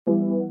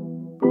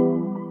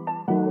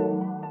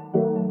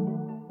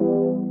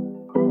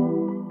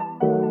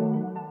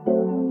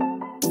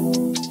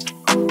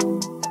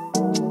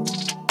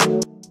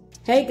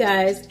Hey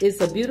guys, it's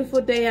a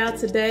beautiful day out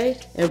today,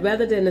 and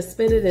rather than to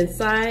spend it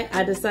inside,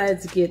 I decided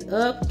to get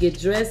up,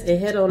 get dressed,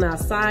 and head on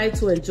outside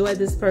to enjoy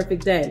this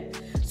perfect day.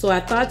 So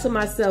I thought to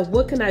myself,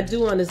 what can I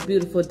do on this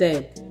beautiful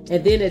day?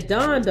 And then it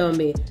dawned on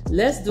me,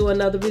 let's do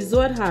another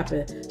resort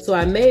hopping. So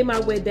I made my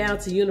way down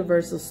to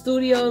Universal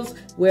Studios,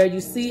 where you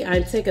see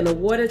I'm taking a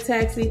water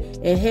taxi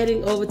and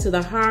heading over to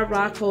the Hard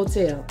Rock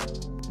Hotel.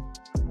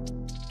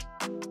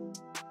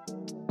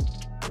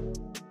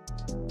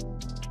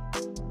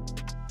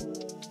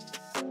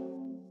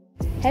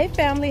 Hey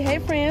family, hey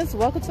friends,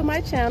 welcome to my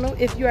channel.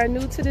 If you are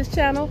new to this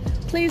channel,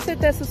 please hit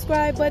that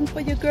subscribe button for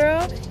your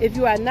girl. If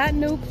you are not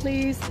new,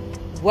 please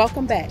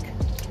welcome back.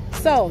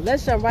 So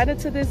let's jump right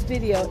into this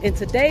video. In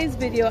today's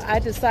video, I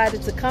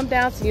decided to come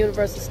down to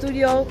Universal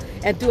Studios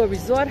and do a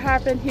resort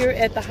hopping here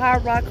at the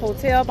Hard Rock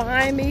Hotel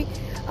behind me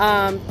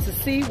to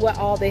see what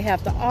all they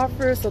have to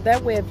offer. So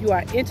that way, if you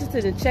are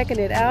interested in checking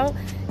it out,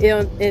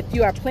 if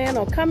you are planning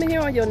on coming here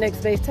on your next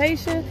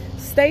vacation,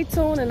 stay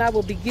tuned and I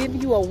will be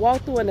giving you a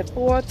walkthrough and a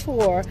full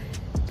tour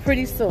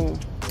pretty soon.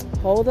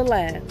 Hold the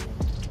line.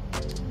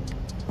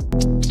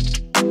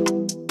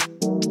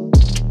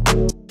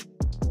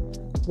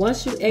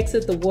 Once you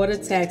exit the water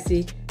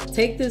taxi,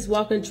 take this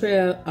walking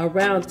trail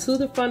around to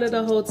the front of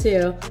the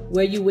hotel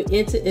where you will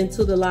enter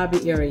into the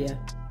lobby area.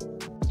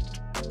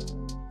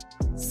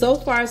 So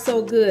far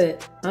so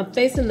good. I'm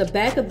facing the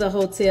back of the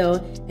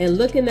hotel and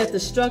looking at the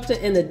structure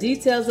and the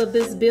details of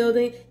this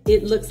building.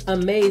 It looks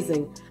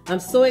amazing. I'm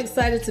so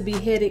excited to be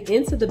heading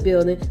into the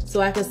building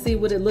so I can see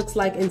what it looks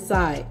like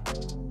inside.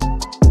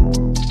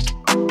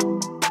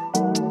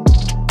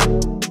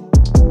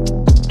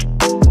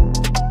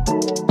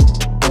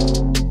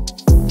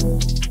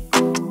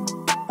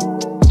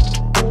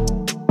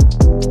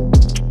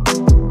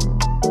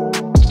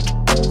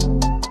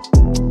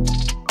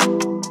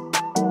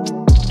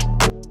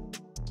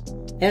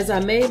 As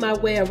I made my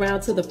way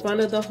around to the front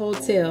of the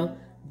hotel,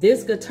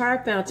 this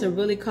guitar fountain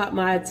really caught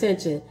my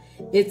attention.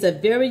 It's a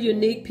very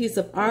unique piece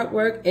of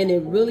artwork and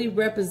it really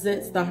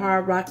represents the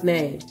Hard Rock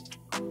name.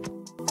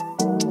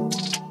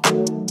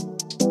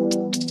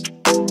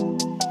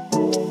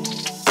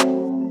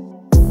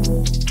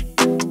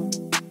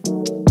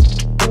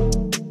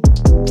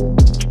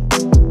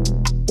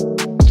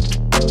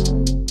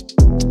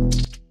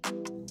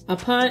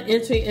 Upon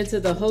entering into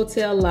the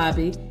hotel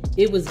lobby,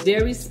 it was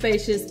very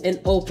spacious and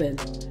open.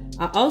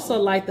 I also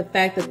like the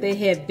fact that they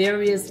had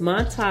various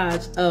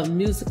montage of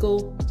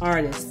musical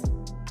artists.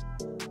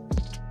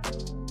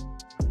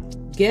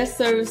 Guest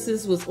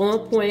services was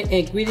on point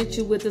and greeted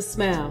you with a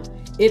smile.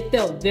 It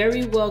felt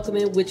very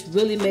welcoming, which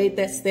really made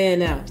that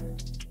stand out.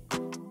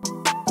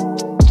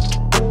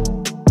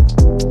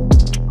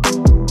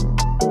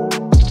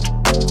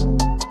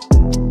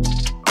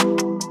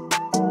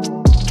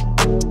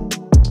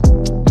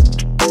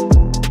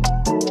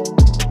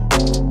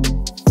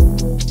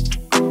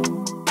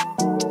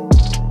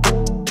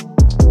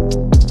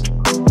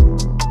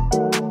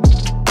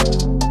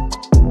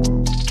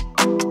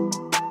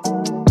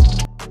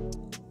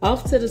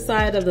 Off to the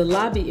side of the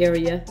lobby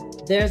area,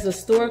 there's a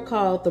store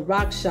called The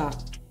Rock Shop.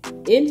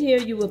 In here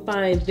you will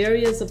find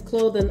various of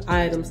clothing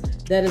items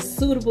that is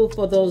suitable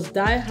for those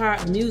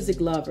die-hard music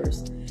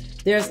lovers.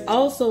 There's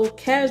also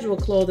casual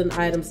clothing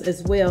items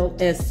as well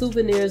as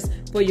souvenirs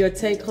for your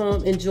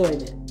take-home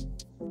enjoyment.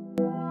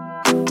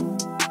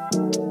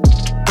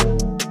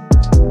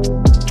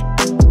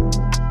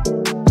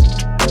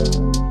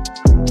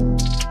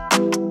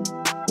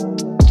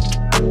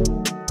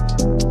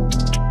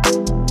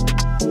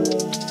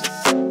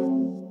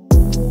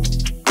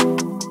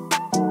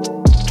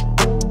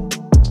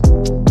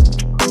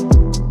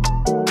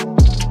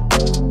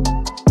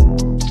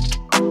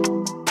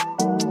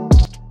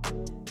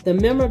 The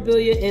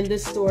memorabilia in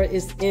this store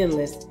is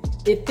endless.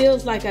 It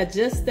feels like I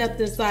just stepped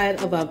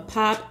inside of a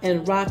pop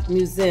and rock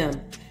museum.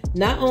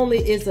 Not only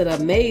is it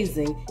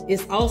amazing,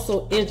 it's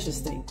also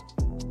interesting.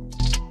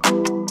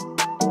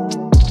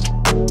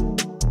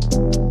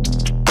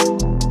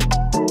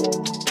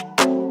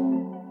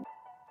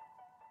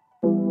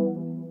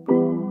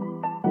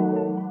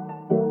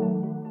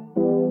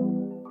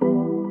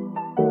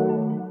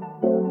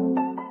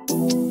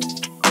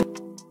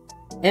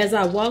 As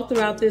I walked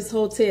throughout this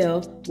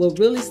hotel, what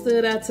really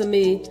stood out to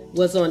me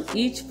was on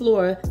each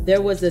floor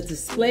there was a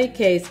display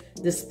case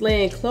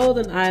displaying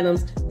clothing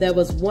items that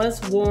was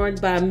once worn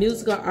by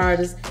musical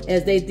artists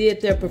as they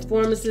did their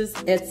performances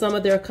at some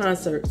of their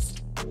concerts.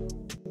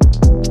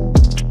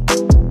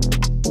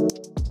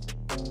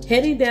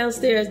 Heading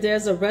downstairs,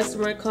 there's a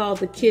restaurant called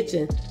The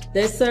Kitchen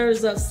that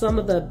serves up some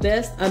of the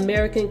best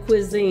American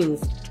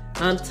cuisines.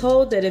 I'm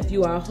told that if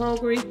you are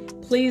hungry,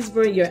 please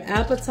bring your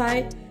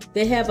appetite.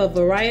 They have a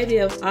variety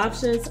of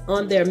options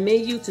on their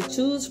menu to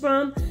choose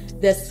from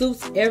that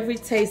suits every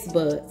taste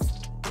buds.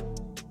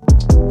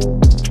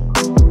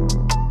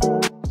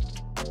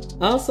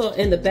 Also,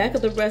 in the back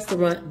of the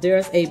restaurant,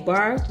 there's a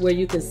bar where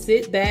you can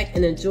sit back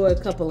and enjoy a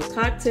couple of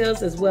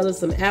cocktails as well as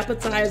some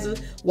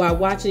appetizers while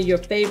watching your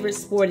favorite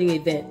sporting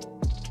event.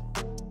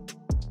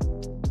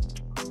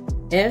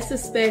 As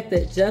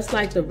suspected, just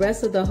like the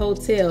rest of the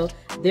hotel,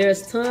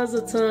 there's tons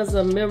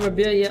of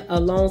memorabilia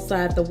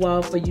alongside the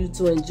wall for you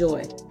to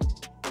enjoy.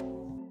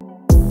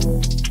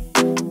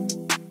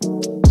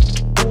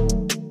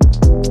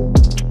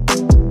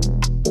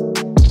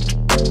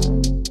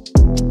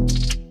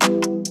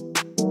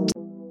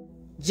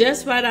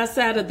 Just right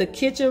outside of the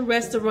kitchen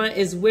restaurant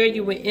is where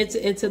you will enter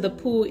into the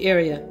pool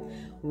area.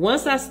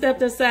 Once I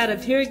stepped inside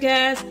of here,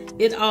 guys,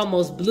 it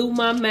almost blew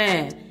my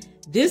mind.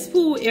 This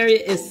pool area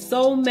is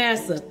so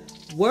massive.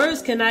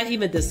 Words cannot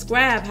even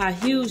describe how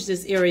huge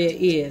this area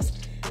is.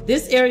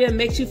 This area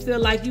makes you feel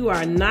like you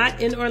are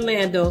not in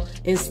Orlando.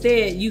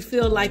 Instead, you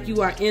feel like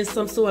you are in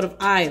some sort of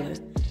island.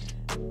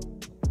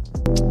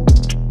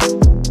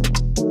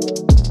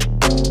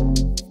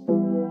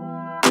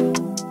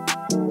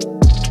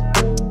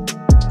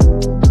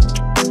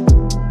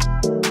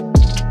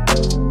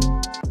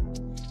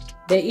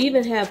 They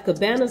even have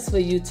cabanas for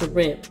you to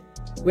rent.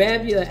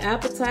 Grab your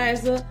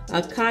appetizer,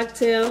 a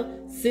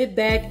cocktail, sit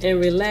back and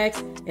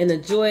relax and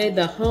enjoy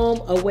the home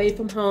away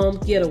from home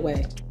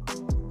getaway.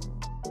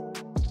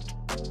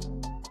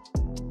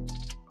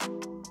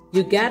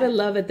 You gotta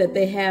love it that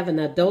they have an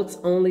adults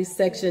only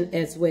section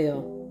as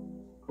well.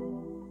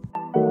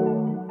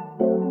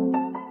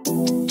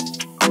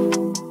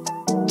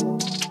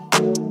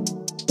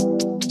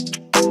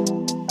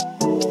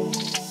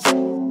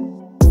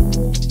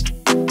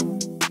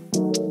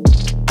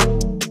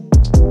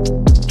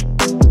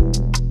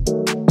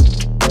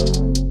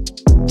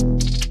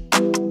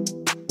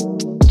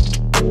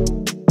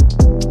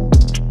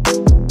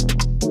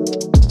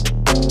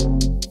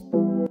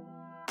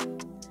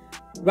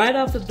 Right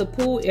off of the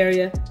pool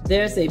area,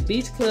 there's a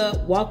beach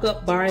club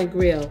walk-up bar and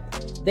grill.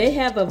 They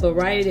have a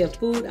variety of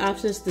food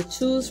options to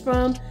choose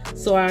from,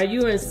 so are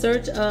you in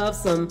search of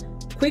some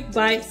quick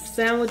bites,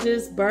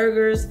 sandwiches,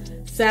 burgers,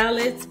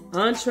 salads,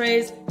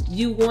 entrees?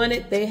 You want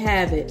it, they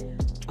have it.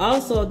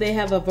 Also, they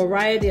have a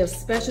variety of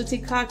specialty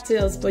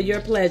cocktails for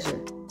your pleasure.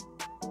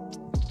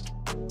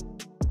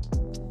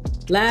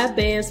 Live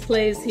bands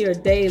plays here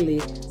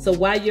daily, so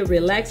while you're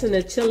relaxing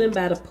and chilling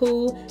by the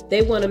pool,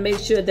 they want to make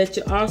sure that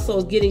you're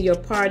also getting your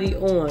party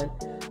on.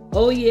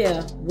 Oh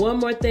yeah, one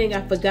more thing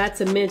I forgot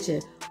to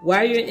mention.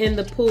 While you're in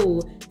the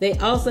pool, they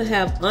also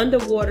have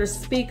underwater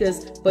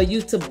speakers for you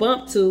to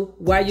bump to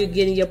while you're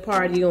getting your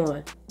party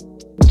on.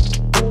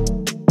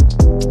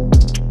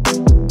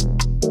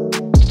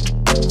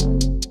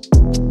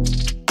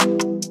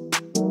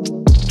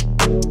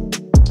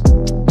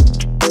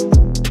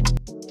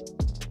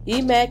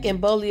 Emack and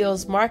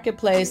Bolio's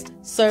Marketplace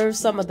serves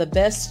some of the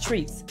best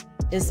treats,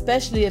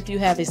 especially if you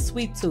have a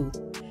sweet tooth.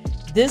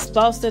 This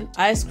Boston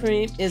ice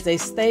cream is a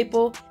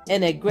staple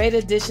and a great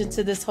addition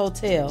to this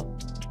hotel.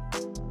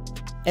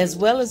 As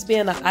well as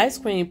being an ice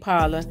cream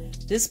parlor,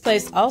 this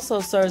place also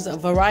serves a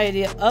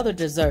variety of other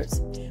desserts.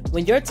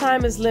 When your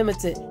time is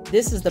limited,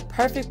 this is the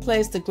perfect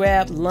place to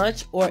grab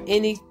lunch or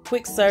any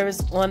quick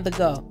service on the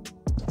go.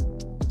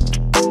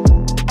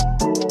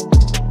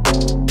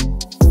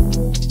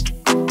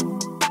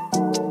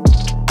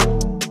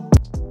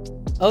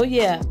 Oh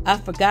yeah, I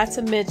forgot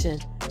to mention,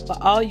 for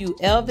all you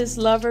Elvis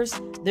lovers,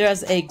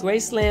 there's a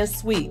Graceland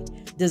suite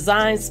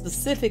designed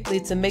specifically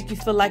to make you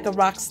feel like a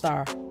rock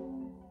star.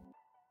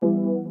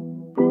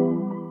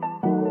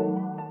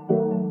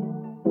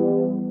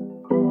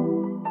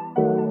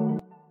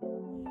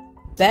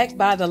 Back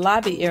by the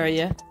lobby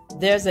area,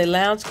 there's a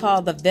lounge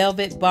called the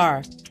Velvet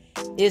Bar.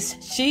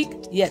 It's chic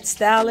yet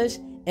stylish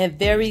and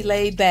very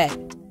laid back.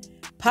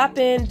 Pop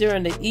in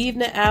during the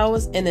evening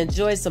hours and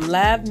enjoy some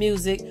live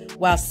music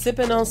while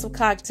sipping on some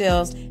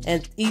cocktails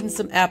and eating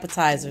some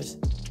appetizers.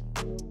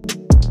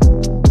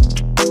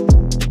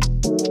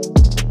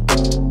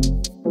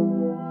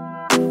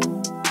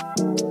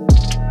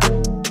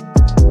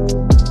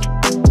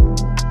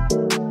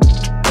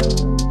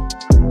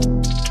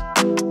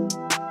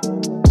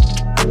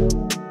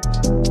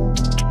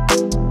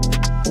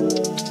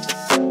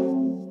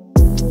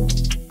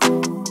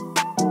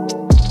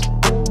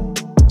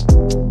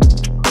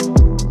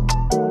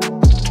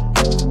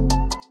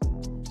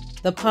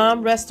 The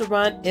Palm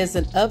Restaurant is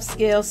an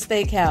upscale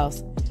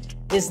steakhouse.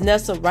 It's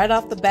nestled right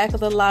off the back of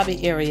the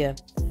lobby area.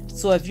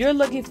 So if you're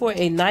looking for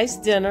a nice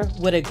dinner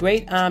with a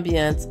great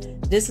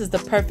ambiance, this is the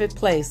perfect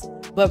place.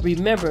 But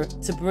remember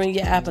to bring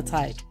your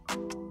appetite.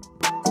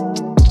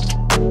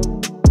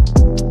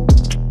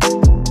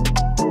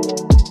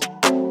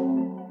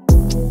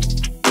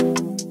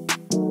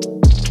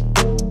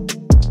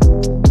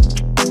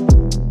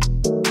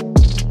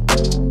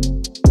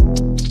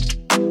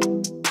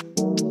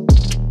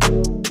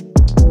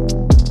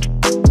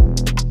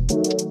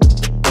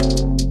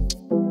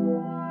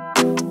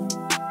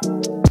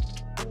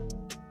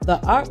 The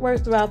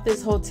artwork throughout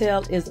this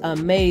hotel is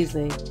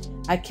amazing.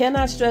 I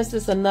cannot stress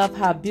this enough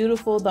how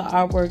beautiful the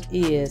artwork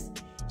is.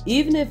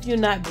 Even if you're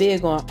not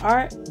big on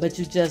art, but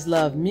you just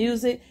love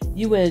music,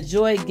 you will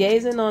enjoy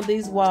gazing on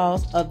these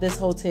walls of this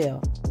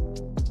hotel.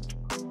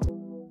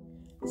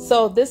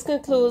 So this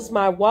concludes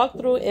my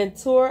walkthrough and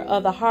tour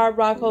of the Hard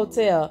Rock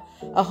Hotel.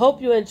 I hope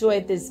you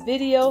enjoyed this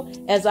video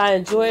as I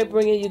enjoy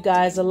bringing you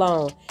guys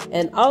along.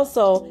 And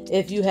also,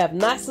 if you have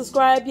not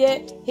subscribed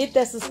yet, hit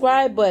that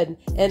subscribe button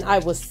and I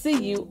will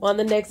see you on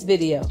the next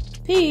video.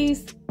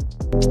 Peace.